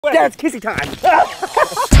Dad's kissing time. I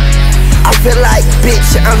feel like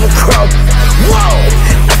bitch, I'm a crow. Whoa!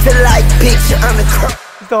 I feel like bitch, I'm a crow.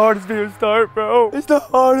 It's the hardest video to start, bro. It's the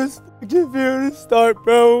hardest fucking video to start,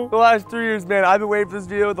 bro. The last 3 years, man, I've been waiting for this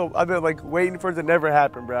video. I've been like waiting for it to never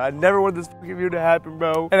happen, bro. I never wanted this fucking video to happen,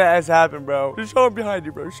 bro. And it has happened, bro. Just show him behind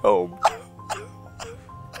you, bro. Show him.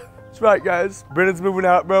 Right, guys, Brennan's moving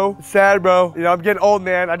out, bro. It's sad, bro. You know, I'm getting old,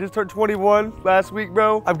 man. I just turned 21 last week,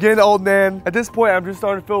 bro. I'm getting old, man. At this point, I'm just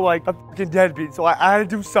starting to feel like a fucking deadbeat. So I had to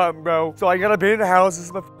do something, bro. So I got abandoned house. This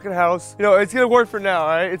is my fucking house. You know, it's gonna work for now, all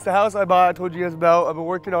right? It's the house I bought. I told you guys about. I've been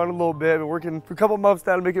working on it a little bit. I've been working for a couple months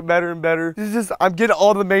now to make it better and better. This is just, I'm getting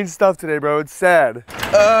all the main stuff today, bro. It's sad.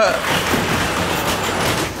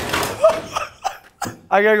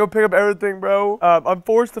 I gotta go pick up everything, bro. I'm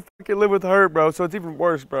forced to fucking live with her, bro. So it's even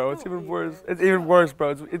worse, bro. It's even worse. It's even worse, bro.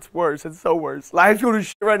 It's worse. It's so worse. Life's going to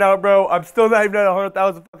shit right now, bro. I'm still not even at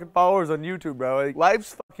 100,000 fucking followers on YouTube, bro. Like,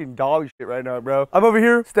 life's fucking dog shit right now, bro. I'm over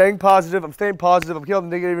here staying positive. I'm staying positive. I'm killing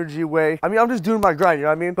the negative energy away. I mean, I'm just doing my grind, you know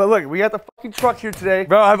what I mean? But look, we got the fucking truck here today.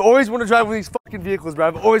 Bro, I've always wanted to drive one of these fucking vehicles, bro.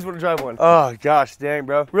 I've always wanted to drive one. Oh, gosh, dang,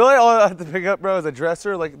 bro. Really, all I have to pick up, bro, is a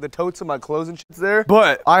dresser, like the totes of my clothes and shit's there.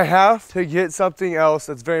 But I have to get something else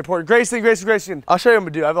that's very important. Grayson. I'll show you what I'm gonna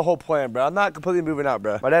do. I have a whole plan, bro. I'm not completely moving out,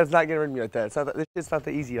 bro. My dad's not getting rid of me like that. It's not that. This shit's not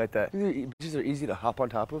that easy like that. These bitches are easy to hop on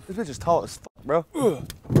top of. This bitch is tall as fuck, bro.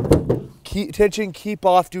 Keep attention, keep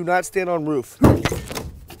off, do not stand on roof.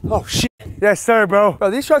 Oh shit. Yes, sir, bro. Bro,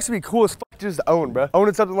 these trucks would be cool as fuck just to own, bro.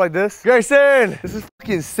 Owning something like this. Grayson, this is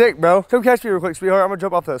fucking sick, bro. Come catch me real quick, sweetheart. I'm gonna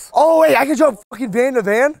jump off this. Oh, wait, I can jump fucking van to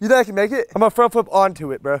van? You think I can make it? I'm gonna front flip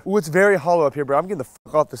onto it, bro. Ooh, it's very hollow up here, bro. I'm getting the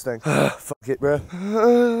fuck off this thing. Fuck it, bro.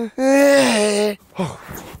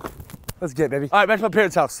 Let's get it, baby. All right, back to my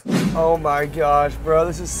parents' house. Oh my gosh, bro.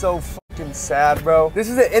 This is so fucking sad, bro. This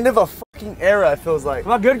is the end of a fucking era, it feels like.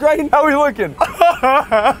 Am I good, Grayson? How are we looking?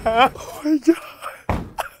 Oh my god.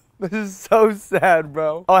 This is so sad,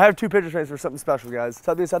 bro. Oh, I have 2 picture frames for something special, guys.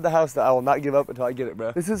 Something inside the house that I will not give up until I get it,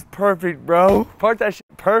 bro. This is perfect, bro. Park that shit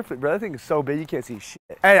perfect, bro. That thing is so big, you can't see shit.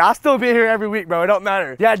 Hey, I'll still be here every week, bro. It don't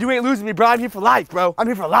matter. Yeah, you ain't losing me, bro. I'm here for life, bro. I'm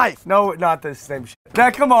here for life. No, not this same shit.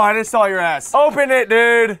 Dad, come on. I saw your ass. Open it,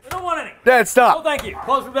 dude. I don't want any. Dad, stop. Oh, thank you.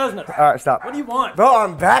 Close for business. All right, stop. What do you want? Bro,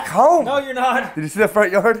 I'm back home. No, you're not. Did you see the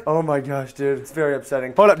front yard? Oh my gosh, dude. It's very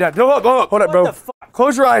upsetting. Hold up, Dad. Hold up, hold up, bro. What the fuck?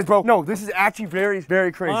 Close your eyes, bro. No, this is actually very,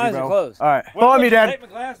 very crazy, My eyes bro. are closed. All right. Well, Follow me, Dad. take my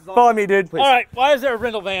glasses off. Follow me, dude. Please. All right. Why is there a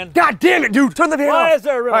rental van? God damn it, dude. Turn the van off. Why is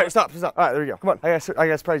there a rental? All right, stop. All right, there we go. Come on. I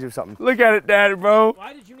gotta surprise you with something. Look at it, Dad, bro.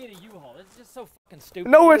 Why did you need a U-Haul? It's just so fucking stupid.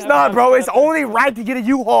 No, it's not, bro. It's only right to get a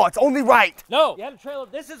U-Haul. It's only right. No, you had a trailer.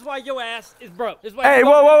 This is why your ass is broke. This is why Hey,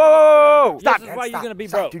 whoa. Stop, This is Dad, why stop. you're gonna be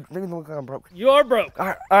Stop, broke. dude. Make me look like I'm broke. You are broke.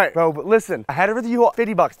 All right, bro. But listen, I had it with the U-Haul.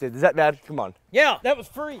 $50, dude. Is that bad? Come on. Yeah, that was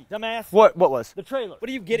free, dumbass. What was? The trailer. What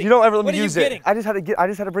are you getting? You don't ever let me What are you use getting? it. I just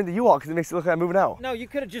had to bring the U-Haul because it makes it look like I'm moving out. No, you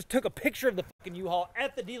could have just took a picture of the fucking U-Haul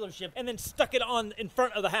at the dealership and then stuck it on in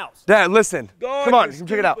front of the house. Dad, listen. God, Come on, you're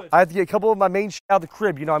check it out. stupid. I have to get a couple of my main shit out of the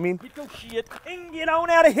crib. You know what I mean? Get your shit and get on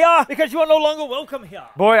out of here because you are no longer welcome here.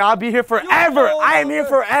 Boy, I'll be here forever. I am here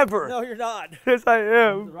forever. No, you're not. Yes, I The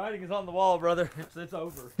am. writing is on the wall, brother. It's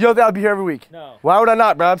over. Yo, I'll be here every week. No. Why would I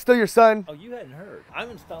not, bro? I'm still your son. Oh, you hadn't heard. I'm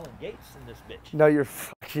installing gates in this bitch. No, you're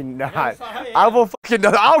fucking not. Yes, I am. I will fucking.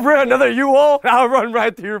 I'll run another U-Haul. I'll run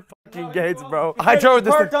right through your fucking gates, bro. I drove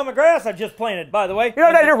this. Parked on the grass I just planted, by the way. You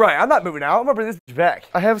know, Dad, you're right. I'm not moving out. I'm gonna bring this bitch back.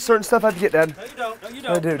 I have certain stuff I have to get, Dad. No, you don't. No, you I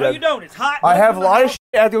don't. do, No, Dad. you don't. It's hot. I have a lot of shit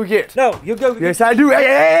I have to go get. No, you go. Yes, I do.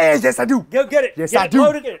 Hey, yes, I do. Go get it. Yes, Get I it do.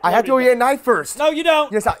 loaded, get it I have to go loaded. get a knife first. No, you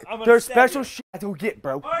don't. Yes, I'm gonna there's stab special you. shit I have to go get,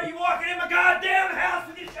 bro. Why are you walking in my goddamn house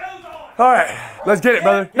with your shoes on? All right, let's get it,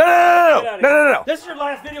 brother. No. This is your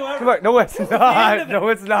last video ever. Come on, no, it's not. No,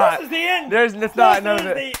 it's not. This is the end. It's not. None of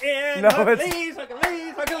This it. is the end. No, Please, I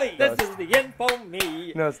can leave. This is the end for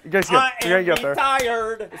me. No, you guys I you're gonna am get up there.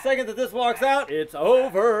 retired. The second that this walks out, it's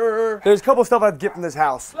over. There's a couple stuff I have to get from this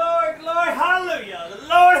house. Lord, hallelujah. The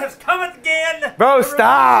Lord has come again. Bro, To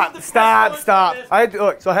stop. remove the Stop. pestilence of this. I had to,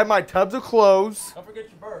 look, so I have my tubs of clothes. Don't forget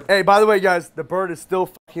your bird. Hey, by the way, guys, the bird is still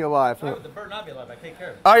fucking alive. Why would the bird not be alive? I take care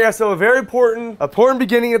of it. Oh yeah, so a very important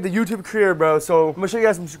beginning of the YouTube career, bro. So I'm gonna show you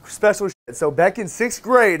guys some special shit. So back in 6th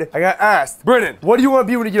grade, I got asked, Brennan, what do you want to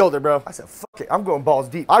be when you get older, bro? I said, fuck it, I'm going balls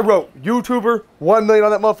deep. I wrote YouTuber, 1 million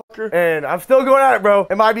on that motherfucker, and I'm still going at it, bro.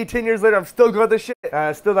 It might be 10 years later, I'm still going at this shit.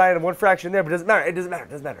 Still not in one fraction there, but it doesn't matter. It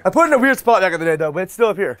doesn't matter. I put it in a weird spot back in the day, though, but it's still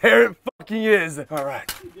up here. Here it fucking is. All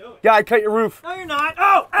right. Yeah, I cut your roof. No, you're not.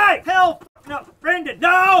 Oh, hey, help No, Brendan,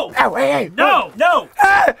 no! Ow, hey, No, no!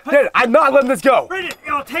 Ah, Dad, I'm not letting this go. Brendan,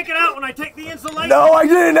 I'll take it out when I take the insulation. No, I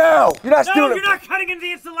didn't know. You're not No, stealing you're not cutting into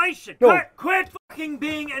the insulation. No. Quit fucking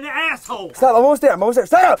being an asshole. Stop, I'm almost there. I'm almost there.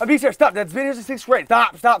 Stop! I'm being serious. Stop. That's been here since 6th grade.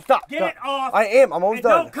 Stop, stop, stop. Get stop. it off. I am. I'm almost And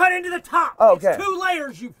done. don't cut into the top. Oh, okay. It's 2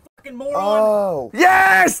 layers, you fucking moron. Oh.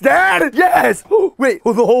 Yes, Dad! Yes! Ooh, wait,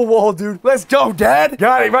 the whole wall, dude. Let's go, Dad.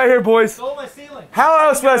 Got it right here, boys. Stole my ceiling. How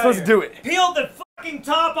else was I supposed to do it? Peel the fucking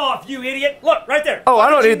top off, you idiot. Look, right there. Oh, Why I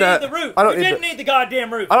don't did you need that. The roof. I don't you need didn't that. need the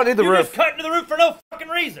goddamn roof. I don't need the you roof. just cut into the roof for no fucking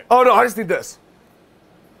reason. Oh, no, I just need this.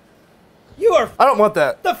 You are I don't want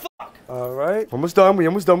that. the fuck. All right. Almost done. We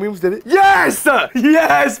almost done. We almost did it. Yes!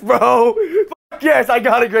 Yes, bro. Fuck yes, I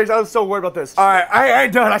got it, Grace. I was so worried about this. All right, I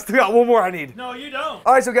ain't done. I still got one more I need. No, you don't.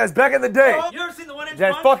 All right, so guys, back in the day. You ever seen the 1-inch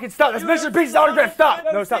Dad, punch? fucking stop. That's You ever Mr. seen Beast's the autograph. 1-inch Stop. punch?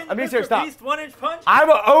 You No, ever stop. seen I'm being Mr. serious. Stop. Beast 1-inch punch? I'm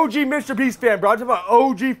an OG Mr. Beast fan, bro. I'm talking about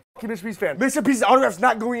OG fucking Mr. Beast fan. Mr. Beast's autograph's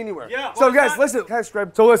not going anywhere. Yeah, So why guys, not? listen. Can I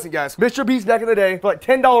subscribe? So listen, guys. Mr. Beast back in the day, for like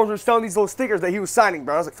 $10, was selling these little stickers that he was signing,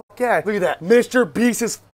 bro. I was like, fuck yeah. Look at that. Mr.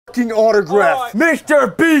 Beast's fucking autograph. Oh,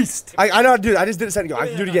 Mr. Beast. I know how to do it. I just did it a second ago. I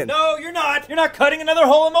can do it again. No, you're not. You're not cutting another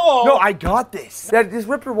hole in the wall. No, I got this. Dad, just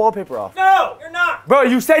rip your wallpaper off. No, you're not. Bro,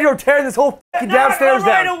 you said you were tearing this whole fucking downstairs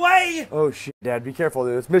right down. away. Oh shit, Dad, be careful,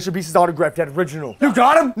 dude. It's Mr. Beast's autograph, Dad, original. You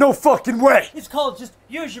got him? No fucking way. It's called just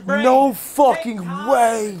use your brain. No fucking Take time.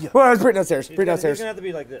 way. Well, let's bring it downstairs. Bring it He's downstairs. gonna have to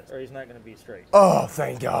be like this, or he's not gonna be straight. Oh,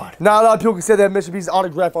 thank God. Not a lot of people can say that Mr. Beast's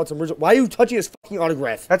autograph on some original. Why are you touching his fucking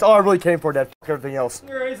autograph? That's all I really came for, Dad. Fuck everything else.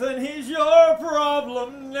 Grayson, he's your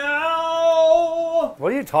problem now.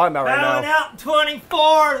 What are you talking about right Bowing now? out in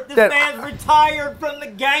 24. This Dad, man's retired from the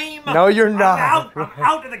game. No, you're not. I'm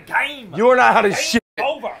out of the game. You are not how to Game's shit.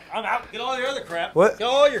 over. I'm out. Get all your other crap. What? Get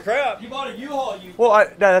all your crap. You bought a U-Haul. You. Well,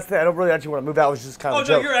 that's the thing. I don't really actually want to move out. It was just kind Oh of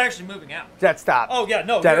a no, joke. you're actually moving out. Dad, stop. Oh yeah,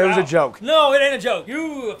 no. Dad, you're it was a out. joke. No, it ain't a joke.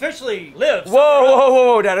 You officially live. Whoa, whoa, whoa,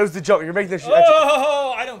 whoa, Dad, it was the joke. You're making this shit.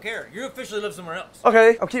 Oh, I don't care. You officially live somewhere else.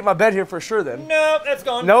 Okay, I'll keep my bed here for sure then. No, that's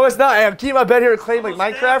gone. No, it's not. I'm keeping my bed here to claim like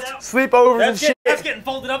Almost Minecraft, stabbed out. sleepovers and shit. That's getting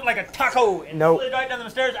folded up like a taco and Nope. slid right down the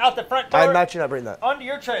stairs out the front door. I'm actually not bringing that. Onto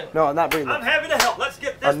your trailer. No, I'm not bringing I'm that. happy to help. Let's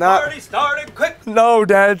get this I'm not- party started quick. No,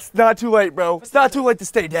 Dad, it's not too late, bro. It's not too late to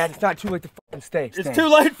stay, Dad. It's not too late to fucking stay. It's too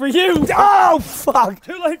late for you. Oh, fuck.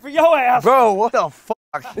 Too late for your ass. Bro, what the fuck?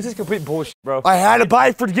 This is complete bullshit, bro. I had to buy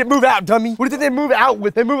it to get moved out, dummy. What did they move out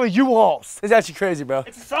with? They moved with U-Hauls. It's actually crazy, bro.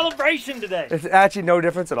 It's a celebration today. It's actually no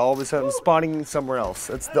difference at all. All of a sudden, spawning somewhere else.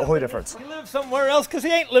 That's the only difference. He lives somewhere else because he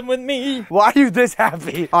ain't living with me. Why are you this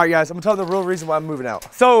happy? All right, guys, I'm gonna tell you the real reason why I'm moving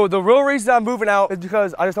out. So the real reason I'm moving out is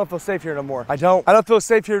because I just don't feel safe here no more. I don't feel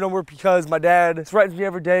safe here no more because my dad threatens me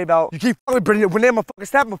every day about, you keep fucking bringing it. When I'm gonna fucking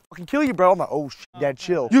stab him, I'm gonna fucking kill you, bro. I'm like, oh shit, Dad,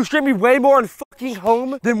 chill. You scream me way more in fucking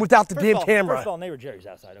home than without the damn camera. First of all, neighbor Jerry's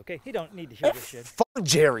outside, okay? He don't need to hear this shit. Fuck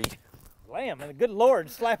Jerry. Lamb, and the good Lord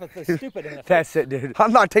slappeth the stupid in the face. That's it, dude.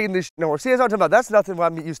 I'm not taking this shit no more. See, that's what I'm talking about. That's nothing what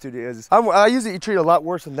I'm used to. Is I usually get treated a lot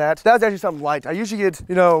worse than that. That's actually something light. I usually get,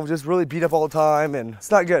 you know, just really beat up all the time, and it's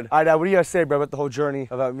not good. All right, Dad, what do you guys say, bro, about the whole journey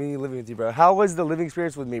about me living with you, bro? How was the living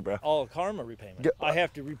experience with me, bro? All karma repayment. I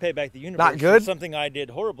have to repay back the universe Not good? for something I did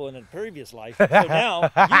horrible in a previous life. So now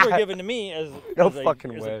you were given to me as, No as a,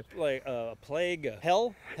 fucking as way. like a plague,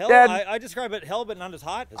 hell. Dad, I describe it hell, but not as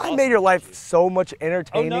hot. It's I awesome. made your life so much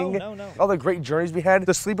entertaining. no. All the great journeys we had,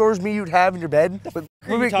 the sleepovers me you'd have in your bed. are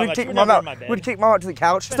you talking about? Kick You were mom never out. in my bed. We'd kick mom out to the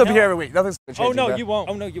couch. Still be here every week. Nothing's gonna change. Oh no, bro. you won't.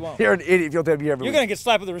 Oh no, you won't. You're an idiot if you'll be here every You're week. gonna get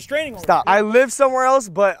slapped with a restraining order. Stop. I live somewhere else,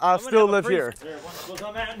 but I'll I'm gonna still have a live here. priest. There once was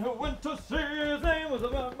a man who went to see his name was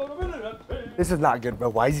a... This is not good, bro.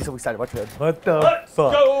 Why is he so excited? Watch your head. What the Let's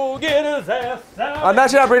fuck? go get his ass out. I'm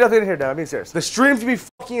actually not bringing nothing in here, Dad. I'm being serious. The streams can be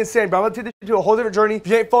fucking insane, bro. I'm gonna take this shit to a whole different journey. If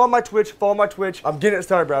you ain't following my Twitch, follow my Twitch. I'm getting it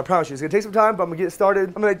started, bro. I promise you. It's gonna take some time, but I'm gonna get it started.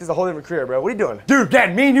 I'm gonna make this a whole different career, bro. What are you doing? Dude,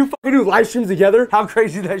 Dad, me and you fucking do live streams together? How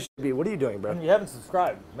crazy that should be. What are you doing, bro? If you haven't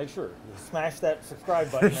subscribed, make sure you smash that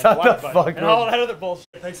subscribe button and Shut like the button fuck and up. all that other bullshit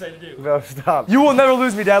they say to do. Bro, stop. You will never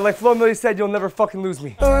lose me, Dad. Like Flo Millie said, you'll never fucking lose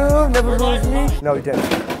me. Never lose me. No, he didn't.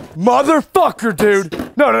 Motherfucker, dude.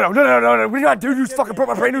 No. What do you got, dude? You just fucking broke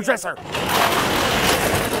my brand new dresser.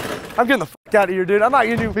 I'm getting the fuck out of here, dude. I'm not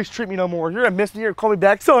gonna mistreat me no more. You're gonna miss me. You're gonna call me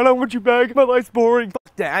back. Son, I want you back. My life's boring.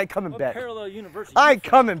 Fuck that. I ain't coming back. Parallel university. I ain't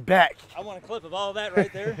coming back. I want a clip of all that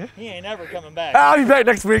right there. He ain't ever coming back. I'll be back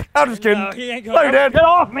next week. I'm just kidding. No, he ain't Love you, Dad. Get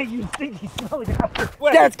off me, you stinky, smelly bastard.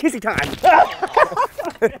 Wait. Dad, it's kissing time.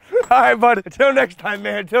 All right, bud. Until next time,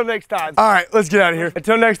 man. Until next time. All right, let's get out of here.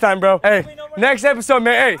 Until next time, bro. Hey, next episode,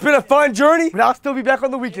 man. Hey, it's been a fun journey, but I'll still be back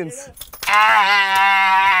on the weekends.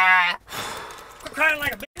 Quit crying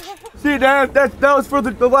like a bitch. See you, Dad. That was for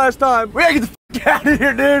the last time. We gotta get the out of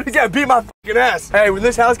here, dude. He's gonna beat my fucking ass. Hey, when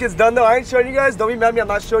this house gets done though, I ain't showing you guys. Don't be mad at me. I'm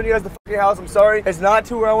not showing you guys the fucking house. I'm sorry. It's not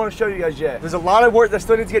to where I want to show you guys yet. There's a lot of work that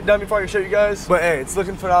still needs to get done before I can show you guys. But hey, it's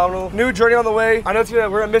looking phenomenal. New journey on the way. I know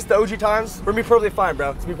we're gonna miss the OG times. We're gonna be perfectly fine,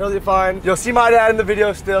 bro. It's gonna be perfectly fine. You'll see my dad in the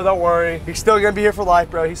video still. Don't worry. He's still gonna be here for life,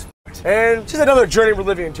 bro. He's fucked. And just another journey we're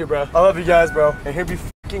living into, bro. I love you guys, bro. And here we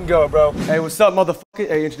fucking go, bro. Hey, what's up, motherfucker?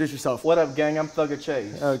 Hey, introduce yourself. What up, gang? I'm Thugger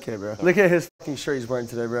Chase. Okay, bro. Look at his fucking shirt he's wearing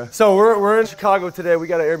today, bro. So we're in Chicago today. We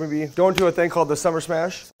got an Airbnb. Going to a thing called the Summer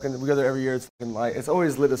Smash. We go there every year. It's fucking light. It's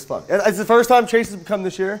always lit as fuck. It's the first time Chase has come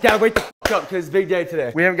this year. Can't wait the fuck up because it's big day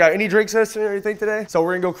today. We haven't got any drinks or anything today, so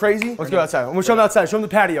we're gonna go crazy. Let's go outside. I'm gonna show them outside. Show them the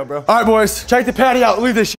patio, bro. All right, boys. Check the patio out.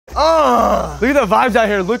 Look at this shit. Look at the vibes out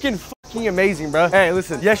here. Looking fucking amazing, bro. Hey,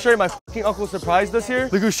 listen. Yesterday, my fucking uncle surprised us here.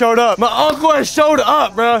 Look who showed up. My uncle has showed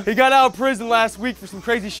up, bro. He got out of prison last week for some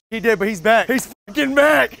crazy shit he did, but he's back. He's fucking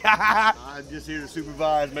back. I'm just here to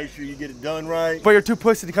supervise, make sure you get it done right. But you're too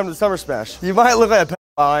pussy to come to the Summer Smash. You might look like a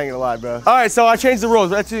I ain't gonna lie, bro. All right, so I changed the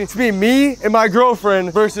rules. It's me, and my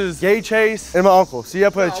girlfriend versus Gay Chase and my uncle. So you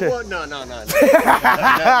have to play Chase. No.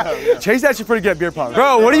 Chase actually pretty good at beer pong.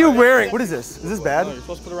 Bro, what are you wearing? What is this? Is this bad? You're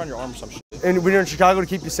supposed to put it around your arm or some shit. And when you're in Chicago to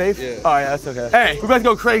keep you safe? Yeah. All right, that's okay. Hey, we're about to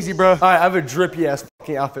go crazy, bro. All right, I have a drippy ass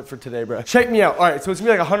fucking outfit for today, bro. Check me out. All right, so it's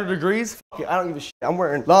gonna be like 100 degrees. Okay, I don't give a shit. I'm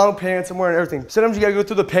wearing long pants. I'm wearing everything. Sometimes you gotta go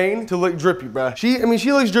through the pain to look drippy, bro. She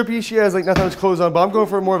looks drippy. She has like nothing much clothes on, but I'm going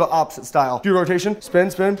for more of an opposite style. Do rotation. Spin,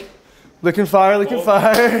 spin. Licking fire, licking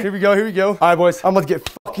fire. Here we go, here we go. All right, boys, I'm about to get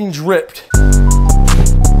fucking dripped.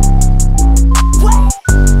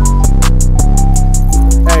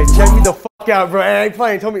 Hey, check me the fuck out, bro. Hey, I ain't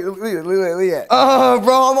playing. Tell me, look at that.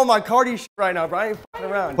 Bro, I'm on my Cardi shit right now, bro. I ain't fucking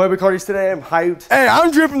around. Play with Cardi's today. I'm hyped. Hey,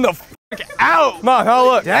 I'm dripping the fuck out. Mom, how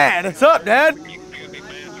look? Dad, what's up, Dad?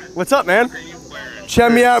 What's up, man?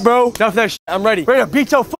 Check me out, bro. Enough of that shit. I'm ready. Ready to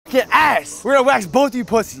beat your fucking ass. We're gonna wax both of you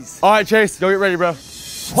pussies. All right, Chase, go get ready, bro.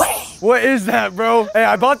 What is that, bro? Hey,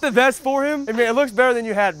 I bought the vest for him. I mean, it looks better than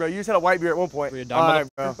you had, bro. You just had a white beard at one point. All right,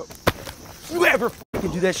 bro. You ever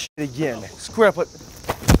fucking do that shit again? Square up like...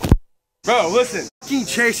 Bro, listen. Fucking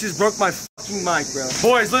Chase just broke my fucking mic, bro.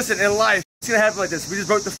 Boys, listen, in life, it's gonna happen like this. We just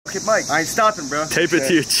broke the fucking mic. I ain't stopping, bro. Tape it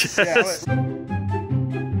to your chest. Yeah,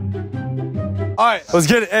 all right, let's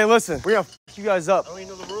get it. Hey, listen, we're gonna fuck you guys up. I don't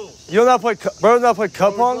even know the rules. You don't know how to play, bro, don't know how to play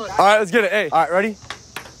cup pong? All right, let's get it. Hey, all right, ready?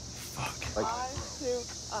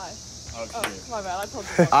 Oh, my bad. I told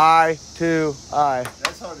you. I, two, I.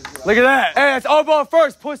 That's hard as well. Look at that. Hey, that's all ball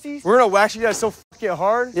first, pussies. We're gonna wax you guys so fucking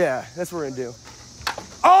hard. Yeah, that's what we're gonna do.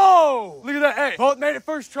 Oh! Look at that. Hey, both made it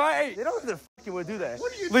first try. Hey, they don't have to fucking would do that.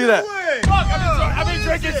 What are you doing? doing? Fuck, I've been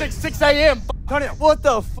drinking since 6 a.m. Tony, what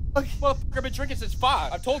the fuck? Motherfucker, I've been drinking since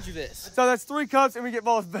 5. I've told you this. So that's 3 cups and we get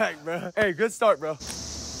balls back, bro. Hey, good start, bro.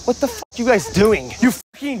 What the fuck you guys doing? You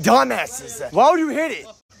fucking dumbasses. Why would you hit it?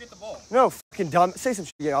 Get the ball. No, fucking dumb. Say some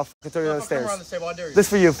shit again. I'll fucking throw you down the Come around stairs. the table, I dare you. This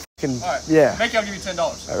for you, fucking. All right. Yeah. Make it, I'll give you $10.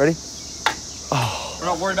 All right, ready? We're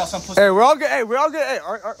not worried about some pussy. Hey, we're all good. Hey, we're all good. Hey,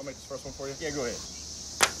 all right. I'll make this first one for you. Yeah, go ahead.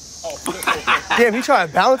 Oh, Damn, he trying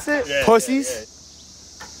to balance it? Yeah, Pussies.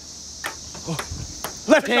 yeah,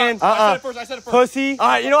 Left hand. I said it first. Pussy. All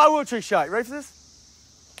right, you know, I will trick shot. You ready for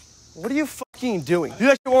this? What are you fucking doing? Do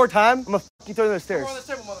that shit one more time. I'm gonna fucking throw you down the stairs. Come around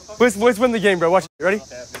the table, motherfucker. Let's win the game, bro. Watch it. Ready?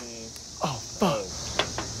 Oh, fuck.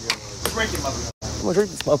 Drink it, motherfucker. I'm gonna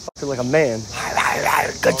drink this motherfucker like a man.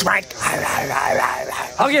 Good drink.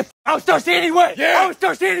 I was thirsty anyway. Yeah. I was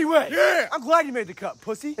thirsty anyway. Yeah. I'm glad you made the cup,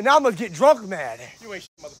 pussy. And now I'm gonna get drunk mad. You ain't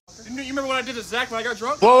shit, motherfucker. You remember when I did to Zach when I got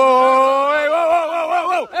drunk? Whoa.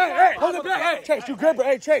 Hey, hold it back. Hey, Chase, you good, bro?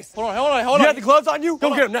 Hey, Chase. Hold on. You got the gloves on you? Go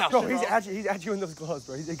Hold get on. them now. No, Bro, he's at you in those gloves,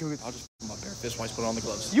 bro. Go get them. I'll just put my bare fist when I put on the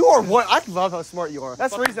gloves. You are what? I love how smart you are.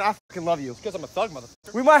 That's the reason I fucking love you. Because I'm a thug,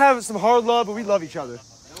 motherfucker. We might have some hard love, but we love each other.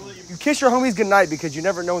 You kiss your homies goodnight because you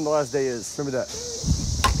never know when the last day is. Remember that.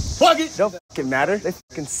 Plug it. Don't fucking matter. They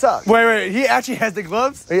fucking suck. Wait. He actually has the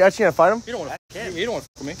gloves? Are you actually gonna fight him? You don't want to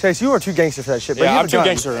fuck me. Chase, you are too gangster for that shit. But Yeah, you I'm too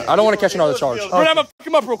gangster. I don't want to catch another charge. Okay. I'm gonna fuck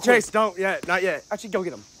him up real quick. Chase, don't yet. Not yet. Actually, go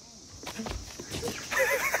get him.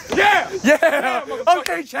 Yeah.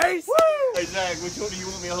 Okay, Chase. Woo. Hey, Zach, which one do you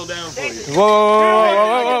want me to hold down for you?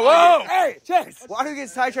 Whoa. Hey, Chase. Why do you get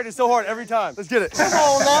sidetracked so hard every time? Let's get it. Come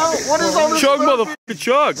on now. What is on this? Chug, motherfucker,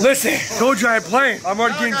 chug. Listen, go giant plane. I'm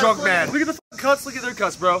already getting drunk, man. Look at the fucking cuts. Look at their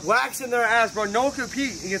cuts, bro. Wax in their ass, bro. No one can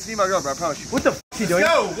compete against me and my girl, bro. I promise you. What the fuck is he doing?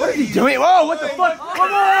 Yo, what are you doing? Whoa, what the fuck?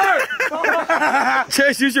 Come on!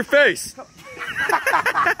 Chase, use your face.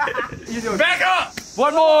 Back up.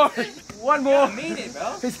 One more. I mean it,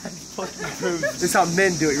 bro. This is how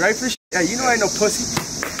men do it. You ready for this shit? Yeah, you know I ain't no pussy.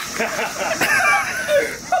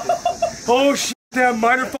 Oh shit, damn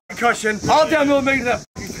minor fucking cushion. All down middle making that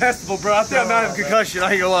fucking festival, bro. I think I'm out of concussion.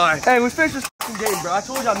 I ain't gonna lie. Hey, let's finish this fucking game, bro. I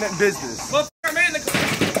told you I meant business. Well, I'm in the.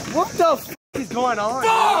 What the f is going on?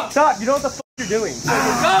 Stop! You know what the f you're doing.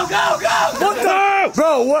 Go, go, go! What the?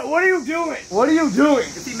 Bro, what are you doing? What are you doing?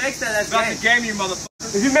 If he makes that, that's game. Game, you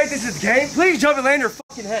motherfucker. If you make this a game, please jump and land your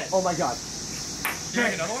fucking head. Oh my god. You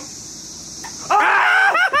make another one?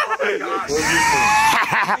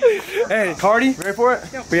 Hey, Cardi, ready for it?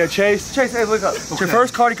 Yep. We got Chase. Chase, hey, look up. It's your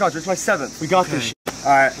first Cardi concert. It's my 7th. We got this shit.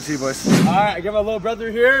 Alright, let's see you, boys. Alright, I got my little brother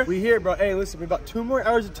here. We here, bro. Hey, listen, we about 2 more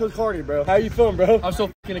hours until Cardi, bro. How you feeling, bro? I'm so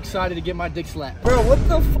fucking excited to get my dick slapped. Bro, what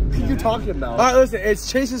the fuck are you talking about? Alright, listen,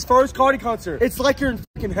 it's Chase's first Cardi concert. It's like you're in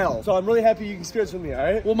fucking hell. So I'm really happy you can experience with me,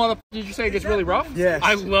 alright? Well, motherfucker, did you say it gets really rough? Yeah.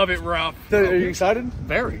 I love it rough. So, are you excited?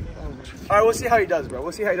 Very. Alright, we'll see how he does, bro.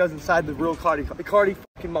 We'll see how he does inside the real Cardi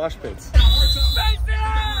fucking mosh pits.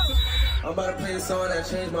 I'm about to play a song that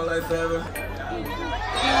changed my life forever.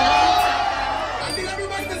 I need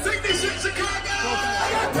everybody to take this shit, Chicago!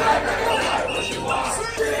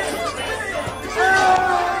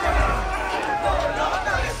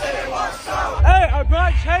 Hey, I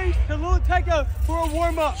brought Chase to Little Teca for a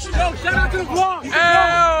warm-up. Yo, shout out to the vlog. You should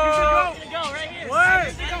go right here.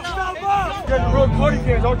 Wait, you guys are real Cardi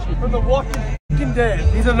fans, aren't you? From the Walking Dead.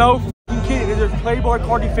 These are no fucking kidding. These are Playboy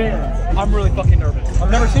Cardi fans. I'm really fucking nervous.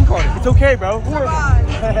 I've never seen Cardi. It's okay, bro.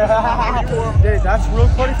 Dude, that's real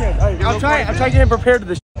Cardi fans. Hey, I'm trying to get him prepared to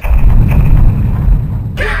this.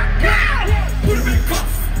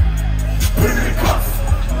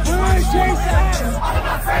 Where's Jason?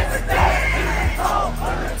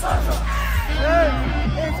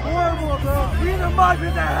 It's horrible, bro. We in the mud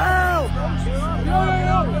with the hell.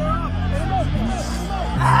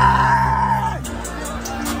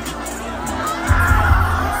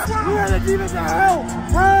 We're in the deep of hell.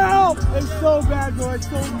 Help! It's so bad, bro. It's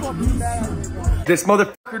so fucking bad. This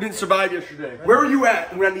motherfucker didn't survive yesterday. Where were you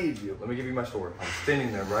at when I needed you? Let me give you my story. I'm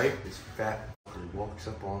standing there, right? This fat fucker walks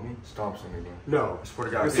up on me, stomps on me, bro. No. I swear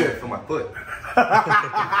to God, I feel my foot.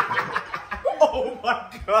 Oh my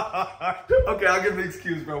god. Okay, I'll give the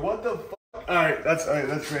excuse, bro. What the fuck? Alright, that's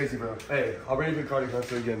crazy, bro. Hey, I'll bring you to the Cardi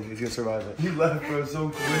concert again. He's gonna survive it. You left, bro, so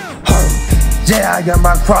quick. Yeah, I got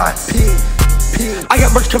my pride. I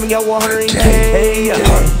got merch coming out 100K.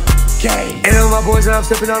 And all my boys and I'm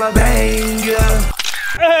stepping on a banger.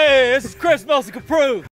 Hey, this is Chris Melson Capru.